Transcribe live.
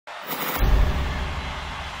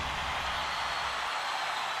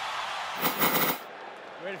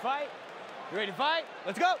ready to fight? You ready to fight?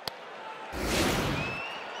 Let's go!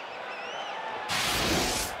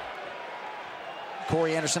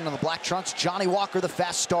 Corey Anderson in the black trunks. Johnny Walker, the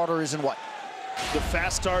fast starter, is in what? The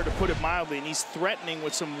fast starter, to put it mildly, and he's threatening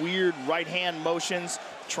with some weird right-hand motions,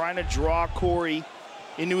 trying to draw Corey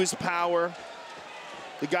into his power.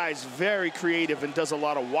 The guy's very creative and does a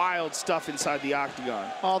lot of wild stuff inside the octagon.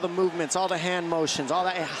 All the movements, all the hand motions, all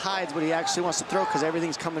that, it hides what he actually wants to throw because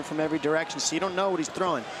everything's coming from every direction, so you don't know what he's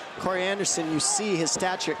throwing. Corey Anderson, you see his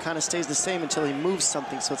stature, it kind of stays the same until he moves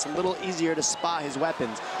something, so it's a little easier to spot his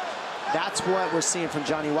weapons. That's what we're seeing from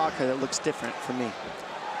Johnny Walker that looks different for me.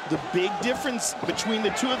 The big difference between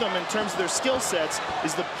the two of them in terms of their skill sets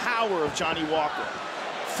is the power of Johnny Walker.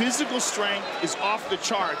 Physical strength is off the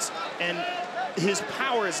charts, and his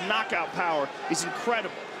power, his knockout power, is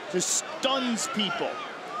incredible. Just stuns people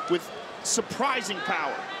with surprising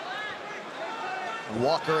power.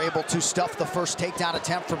 Walker able to stuff the first takedown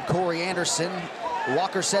attempt from Corey Anderson.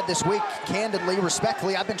 Walker said this week, candidly,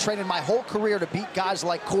 respectfully, I've been training my whole career to beat guys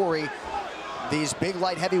like Corey, these big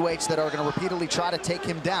light heavyweights that are going to repeatedly try to take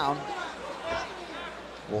him down.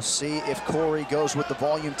 We'll see if Corey goes with the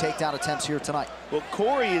volume takedown attempts here tonight. Well,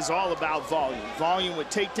 Corey is all about volume. Volume with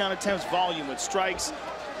takedown attempts, volume with strikes.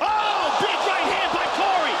 Oh, big right hand by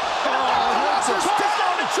Corey! Oh, Corey's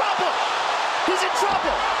down in trouble! He's in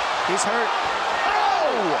trouble! He's hurt.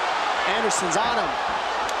 Oh! Anderson's on him.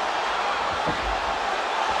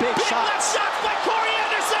 Big shots. Left shots by Corey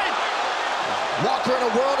Anderson! Walker in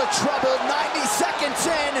a world of trouble, 90 seconds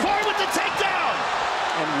in. Corey with the takedown!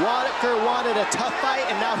 And Walker wanted a tough fight,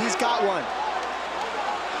 and now he's got one.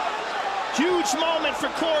 Huge moment for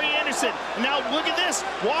Corey Anderson. And now look at this.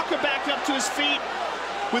 Walker back up to his feet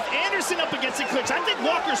with Anderson up against the clinch. I think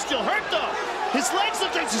Walker's still hurt, though. His legs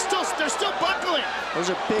look like they're still buckling. Those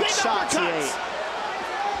are big shots he ate.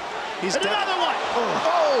 He's and another one.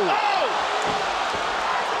 Oh!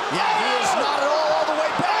 Yeah, he is not at all the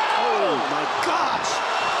way back. Oh, my gosh.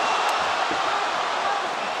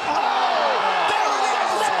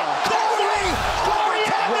 Corey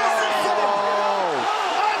Anderson!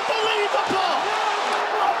 Unbelievable!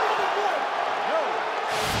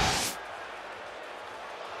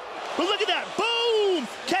 But look at that. Boom!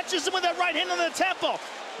 Catches him with that right hand on the temple.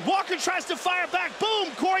 Walker tries to fire back.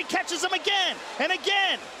 Boom! Corey catches him again and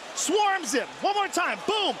again. Swarms him. One more time.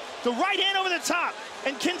 Boom! The right hand over the top.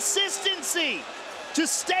 And consistency.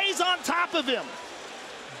 Just stays on top of him.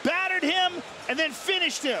 Battered him and then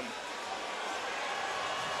finished him.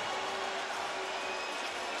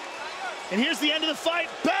 And here's the end of the fight.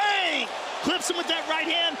 Bang! Clips him with that right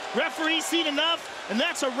hand. Referee's seen enough, and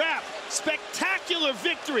that's a wrap. Spectacular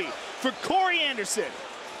victory for Corey Anderson.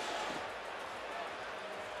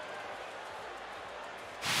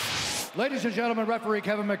 Ladies and gentlemen, referee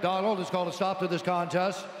Kevin McDonald has called a stop to this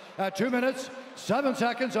contest at 2 minutes, 7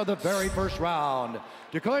 seconds of the very first round.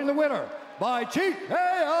 Declaring the winner by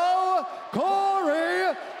TKO,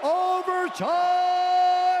 Corey Overtime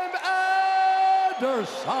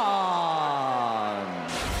Anderson.